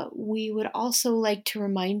 We would also like to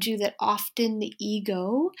remind you that often the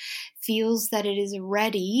ego feels that it is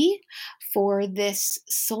ready for this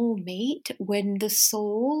soulmate when the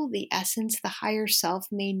soul, the essence, the higher self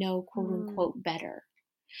may know, quote unquote, better.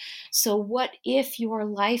 So, what if your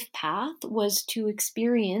life path was to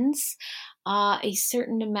experience a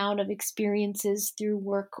certain amount of experiences through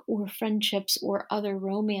work or friendships or other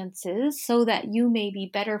romances so that you may be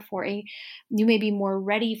you may be more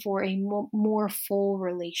ready for a more full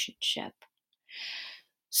relationship?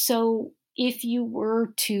 So, if you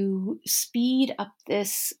were to speed up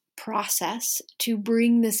this process to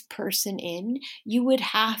bring this person in, you would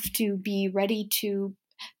have to be ready to,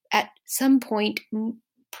 at some point,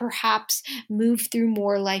 perhaps move through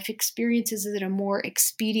more life experiences at a more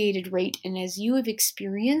expedited rate. And as you have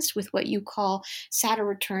experienced with what you call Saturn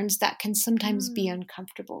returns, that can sometimes be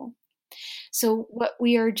uncomfortable. So what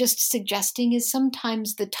we are just suggesting is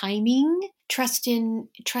sometimes the timing, trust in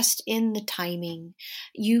the timing.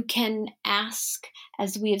 You can ask,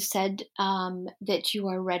 as we have said, that you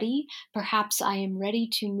are ready. Perhaps I am ready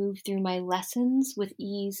to move through my lessons with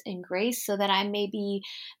ease and grace, so that I may be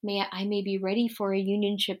ready for a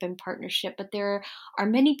unionship and partnership. But there are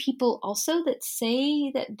many people also that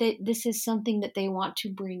say that this is something that they want to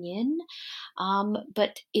bring in,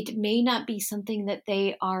 but it may not be something that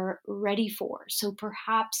they are ready for. So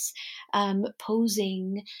perhaps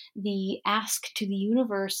posing the ask to the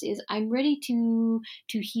universe is, I'm ready to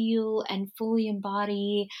heal and fully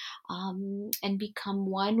embody and become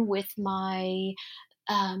one with my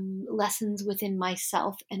lessons within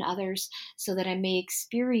myself and others, so that I may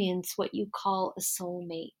experience what you call a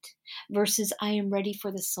soulmate, versus I am ready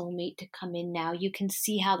for the soulmate to come in now. You can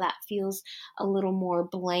see how that feels a little more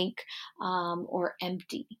blank or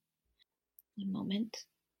empty. A moment.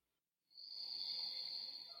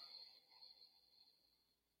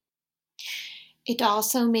 It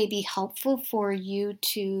also may be helpful for you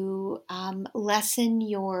to lessen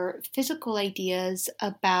your physical ideas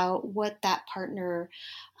about what that partner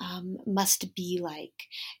must be like.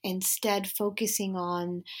 Instead, focusing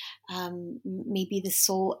on maybe the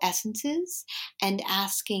soul essences and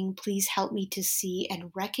asking, please help me to see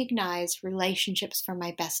and recognize relationships for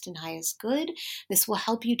my best and highest good. This will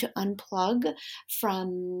help you to unplug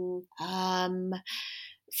from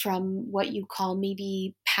what you call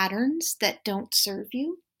maybe patterns that don't serve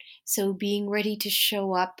you. So being ready to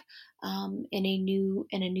show up in a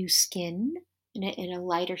new skin, in a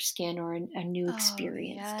lighter skin, or a new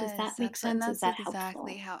experience. Yes, Does that make sense? Is that's that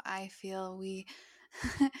exactly helpful? how I feel. We,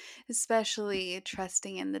 especially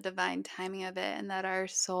trusting in the divine timing of it, and that our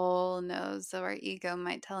soul knows, so our ego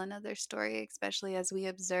might tell another story, especially as we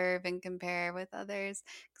observe and compare with others,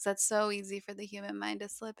 because that's so easy for the human mind to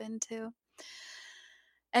slip into.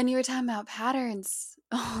 And you were talking about patterns.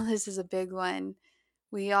 Oh, this is a big one.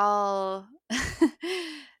 We all,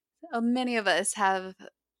 many of us have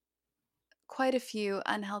quite a few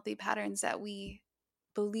unhealthy patterns that we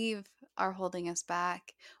believe are holding us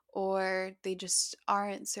back, or they just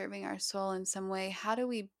aren't serving our soul in some way. How do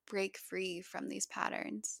we break free from these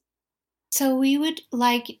patterns? So we would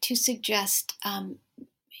like to suggest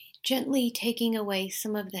gently taking away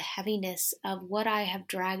some of the heaviness of what I have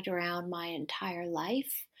dragged around my entire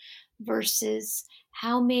life, versus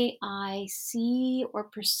how may I see or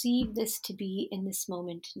perceive this to be in this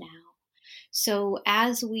moment now. So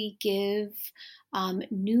as we give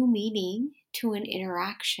new meaning to an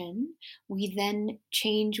interaction, we then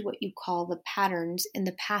change what you call the patterns and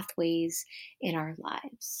the pathways in our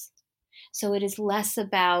lives. So it is less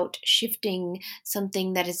about shifting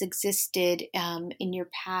something that has existed in your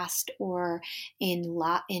past or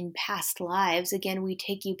in past lives. Again, we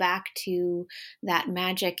take you back to that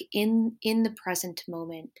magic in the present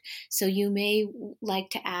moment. So you may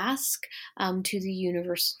like to ask to the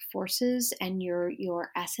universal forces and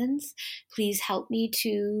your essence, please help me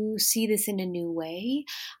to see this in a new way.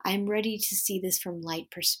 I'm ready to see this from light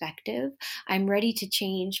perspective. I'm ready to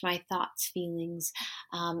change my thoughts, feelings,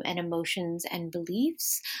 and emotions and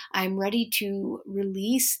beliefs. I'm ready to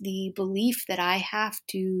release the belief that I have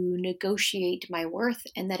to negotiate my worth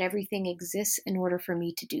and that everything exists in order for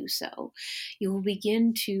me to do so. You will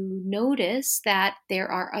begin to notice that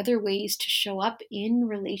there are other ways to show up in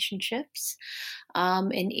relationships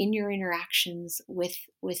and in your interactions with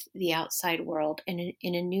the outside world in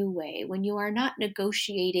a new way. When you are not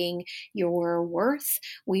negotiating your worth,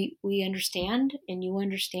 we understand, and you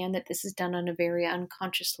understand that this is done on a very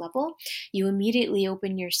unconscious level. You immediately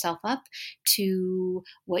open yourself up to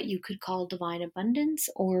what you could call divine abundance,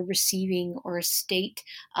 or receiving, or a state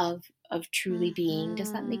of truly being.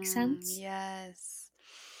 Does that make sense? Yes.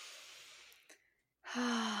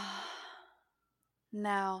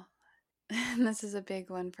 Now, this is a big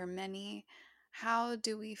one for many. How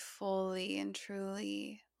do we fully and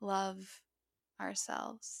truly love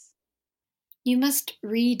ourselves? You must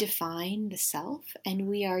redefine the self, and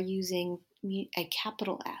we are using a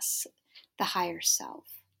capital S, the higher self.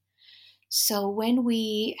 So when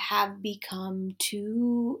we have become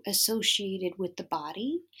too associated with the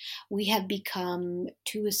body, we have become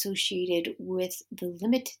too associated with the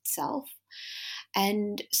limited self,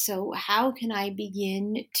 And so, how can I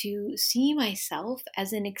begin to see myself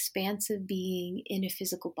as an expansive being in a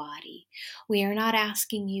physical body? We are not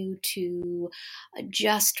asking you to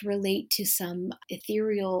just relate to some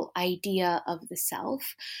ethereal idea of the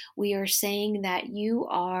self. We are saying that you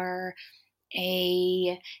are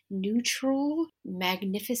a neutral,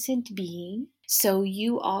 magnificent being. So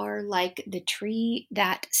you are like the tree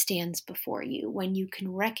that stands before you. When you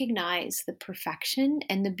can recognize the perfection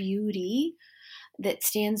and the beauty that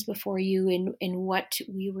stands before you in what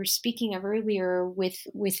we were speaking of earlier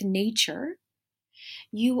with nature,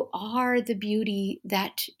 you are the beauty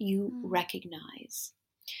that you recognize.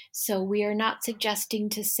 So we are not suggesting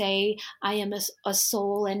to say, I am a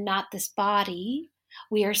soul and not this body.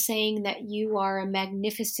 We are saying that you are a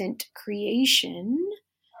magnificent creation,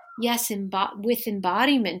 yes, with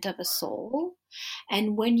embodiment of a soul.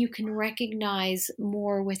 And when you can recognize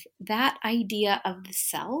more with that idea of the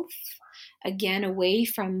self, again, away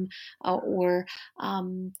from or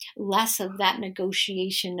less of that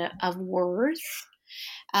negotiation of worth,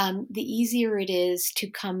 the easier it is to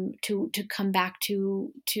come back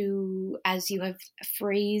to as you have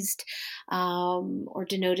phrased or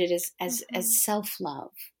denoted as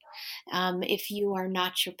self-love. If you are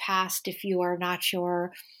not your past, if you are not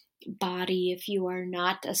your body, if you are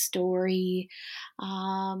not a story,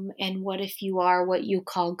 and what if you are what you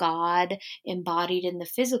call God embodied in the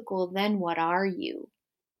physical, then what are you?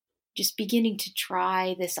 Just beginning to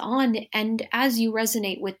try this on. And as you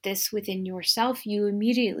resonate with this within yourself, you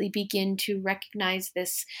immediately begin to recognize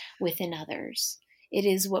this within others. It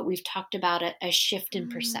is what we've talked about, a shift in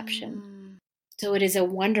perception. So it is a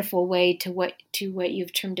wonderful way to what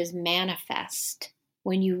you've termed as manifest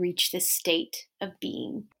when you reach this state of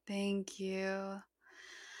being. Thank you.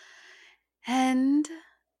 And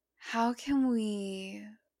how can we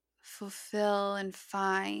fulfill and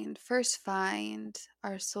find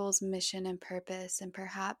our soul's mission and purpose and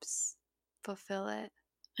perhaps fulfill it?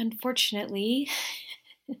 Unfortunately,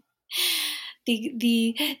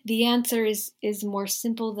 the answer is more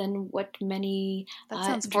simple than what many That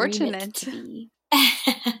sounds dream fortunate. it to be.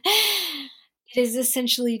 It is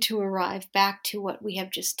essentially to arrive back to what we have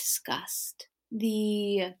just discussed,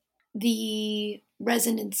 the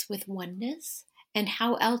resonance with oneness. And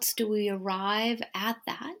how else do we arrive at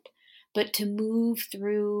that but to move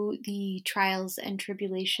through the trials and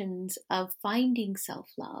tribulations of finding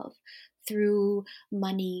self-love through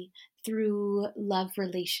money, through love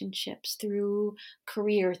relationships, through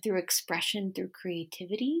career, through expression, through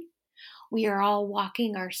creativity? We are all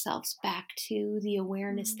walking ourselves back to the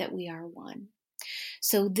awareness that we are one.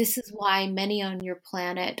 So this is why many on your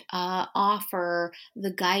planet offer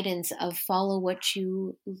the guidance of follow what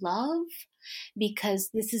you love, because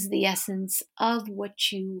this is the essence of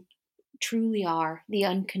what you truly are, the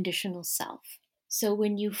unconditional self. So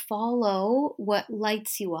when you follow what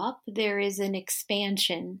lights you up, there is an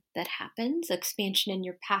expansion that happens, expansion in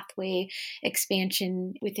your pathway,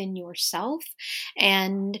 expansion within yourself,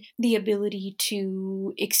 and the ability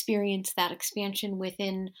to experience that expansion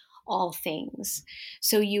within all things.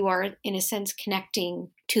 So you are, in a sense, connecting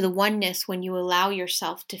to the oneness when you allow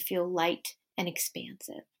yourself to feel light and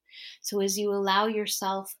expansive. So as you allow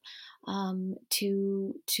yourself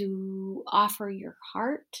to offer your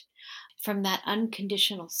heart from that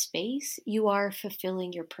unconditional space, you are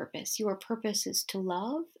fulfilling your purpose. Your purpose is to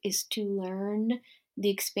love, is to learn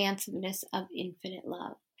the expansiveness of infinite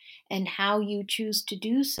love. And how you choose to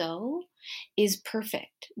do so is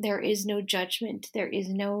perfect. There is no judgment. There is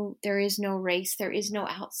no race. There is no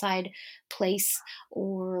outside place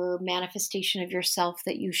or manifestation of yourself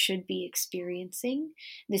that you should be experiencing.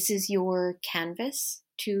 This is your canvas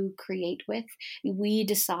to create with. We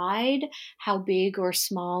decide how big or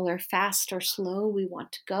small or fast or slow we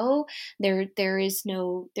want to go. There is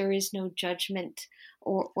no judgment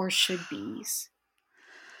or should be's.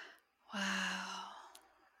 Wow.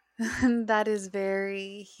 That is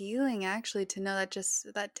very healing, actually, to know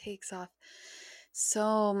that takes off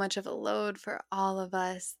so much of a load for all of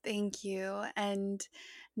us. Thank you. And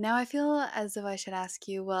now I feel as though I should ask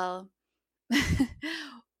you, well,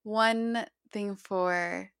 one thing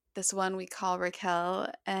for this one we call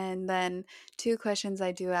Raquel, and then two questions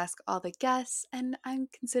I do ask all the guests, and I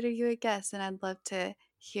consider you a guest, and I'd love to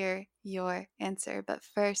hear your answer. But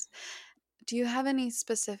first, do you have any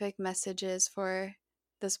specific messages for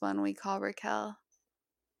this one we call Raquel?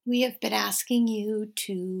 We have been asking you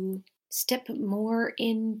to step more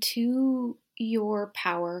into your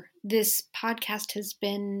power. This podcast has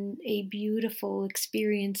been a beautiful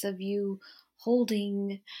experience of you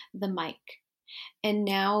holding the mic. And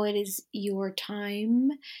now it is your time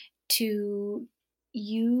to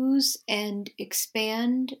use and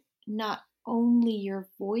expand not only your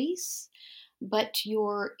voice, but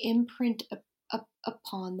your imprint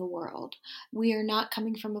upon the world. We are not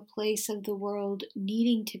coming from a place of the world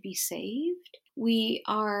needing to be saved. We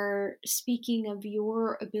are speaking of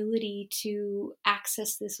your ability to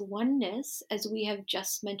access this oneness, as we have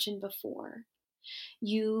just mentioned before.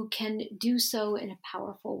 You can do so in a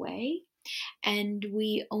powerful way, and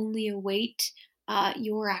we only await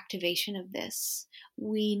your activation of this.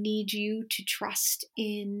 We need you to trust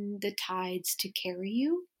in the tides to carry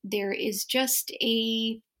you. There is just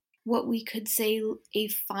what we could say, a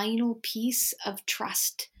final piece of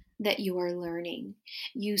trust that you are learning.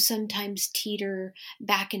 You sometimes teeter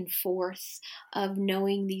back and forth of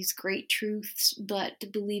knowing these great truths,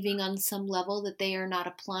 but believing on some level that they are not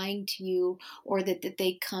applying to you, or that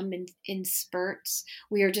they come in spurts.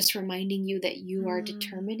 We are just reminding you that you are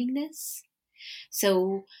determining this.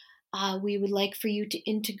 So we would like for you to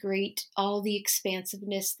integrate all the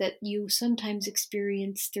expansiveness that you sometimes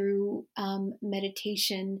experience through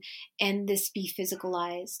meditation, and this be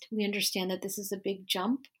physicalized. We understand that this is a big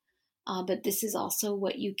jump, but this is also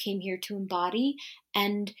what you came here to embody.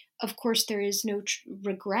 And of course, there is no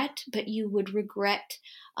regret, but you would regret,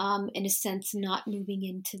 in a sense, not moving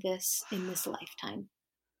into this in this lifetime.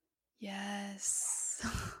 Yes.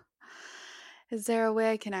 Is there a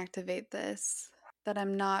way I can activate this that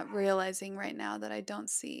I'm not realizing right now, that I don't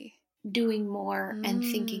see? Doing more and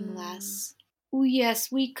thinking less.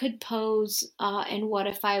 Yes, we could pose, and what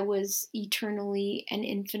if I was eternally and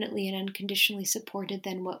infinitely and unconditionally supported,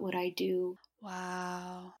 then what would I do?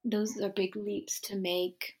 Wow. Those are big leaps to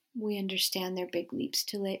make. We understand they're big leaps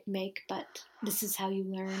to make, but this is how you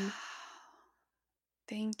learn.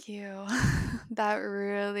 Thank you. That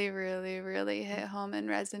really, really, really hit home and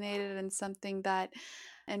resonated, and something that,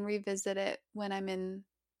 and revisit it when I'm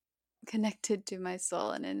connected to my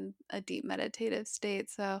soul and in a deep meditative state.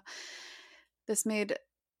 So this made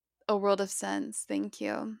a world of sense. Thank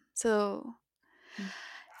you. So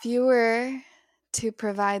if you were to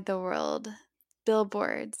provide the world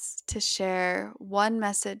billboards to share one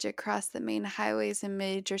message across the main highways and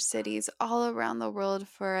major cities all around the world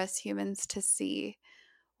for us humans to see,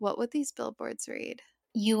 what would these billboards read?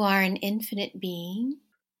 You are an infinite being,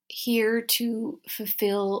 here to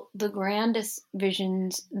fulfill the grandest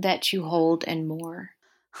visions that you hold and more.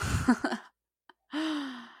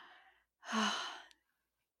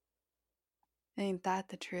 Ain't that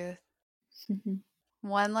the truth?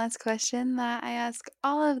 One last question that I ask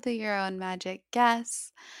all of the Your Own Magic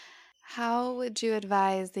guests. How would you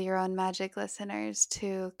advise the Your Own Magic listeners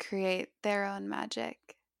to create their own magic?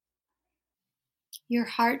 Your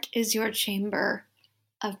heart is your chamber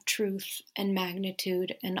of truth and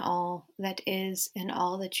magnitude and all that is and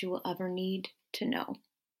all that you will ever need to know.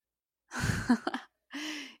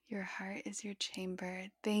 Your heart is your chamber.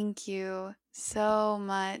 Thank you so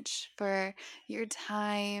much for your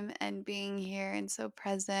time and being here and so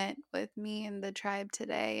present with me and the tribe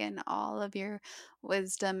today, and all of your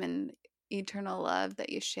wisdom and eternal love that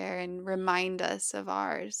you share and remind us of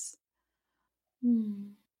ours.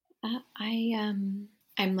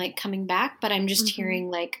 I'm like coming back, but I'm just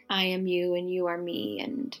hearing like I am you and you are me,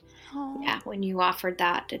 and yeah, when you offered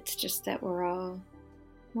that, it's just that we're all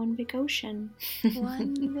one big ocean.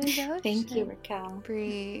 One big ocean. Thank you, Raquel.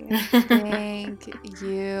 Bree, thank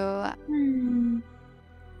you.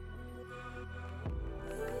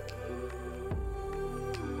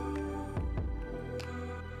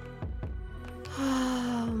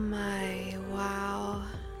 Oh my, wow.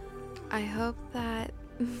 I hope that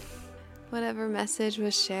whatever message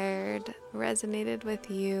was shared resonated with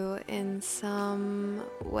you in some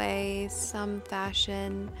way, some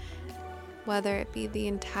fashion, whether it be the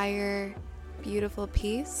entire beautiful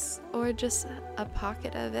piece or just a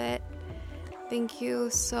pocket of it. Thank you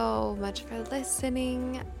so much for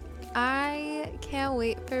listening. I can't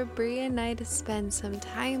wait for Bree and I to spend some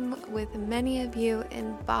time with many of you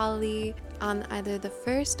in Bali on either the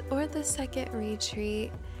first or the second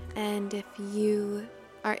retreat. And if you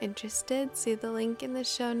are interested, see the link in the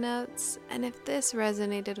show notes. And if this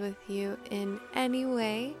resonated with you in any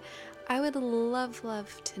way, I would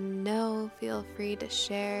love to know. Feel free to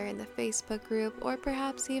share in the Facebook group, or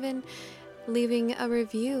perhaps even leaving a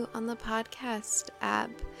review on the podcast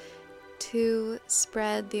app to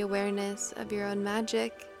spread the awareness of your own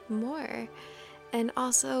magic more. And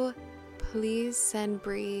also, please send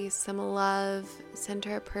Bree some love. Send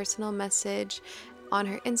her a personal message on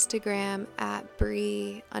her Instagram at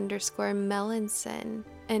Bree_Melanson.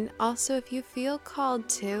 And also, if you feel called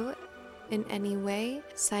to, in any way,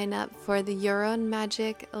 sign up for the Your Own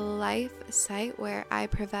Magic Life site where I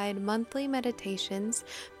provide monthly meditations,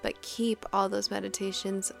 but keep all those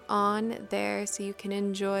meditations on there so you can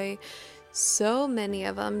enjoy so many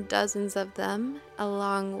of them, dozens of them,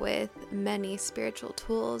 along with many spiritual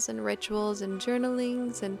tools and rituals and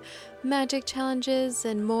journalings and magic challenges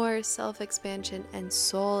and more self-expansion and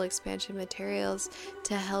soul expansion materials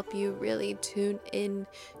to help you really tune in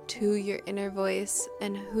to your inner voice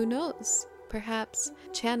and, who knows, perhaps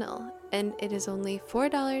channel. And it is only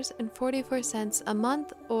 $4.44 a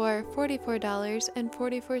month or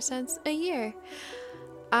 $44.44 a year.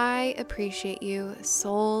 I appreciate you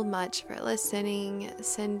so much for listening,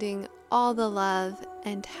 sending all the love,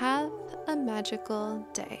 and have a magical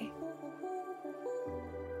day.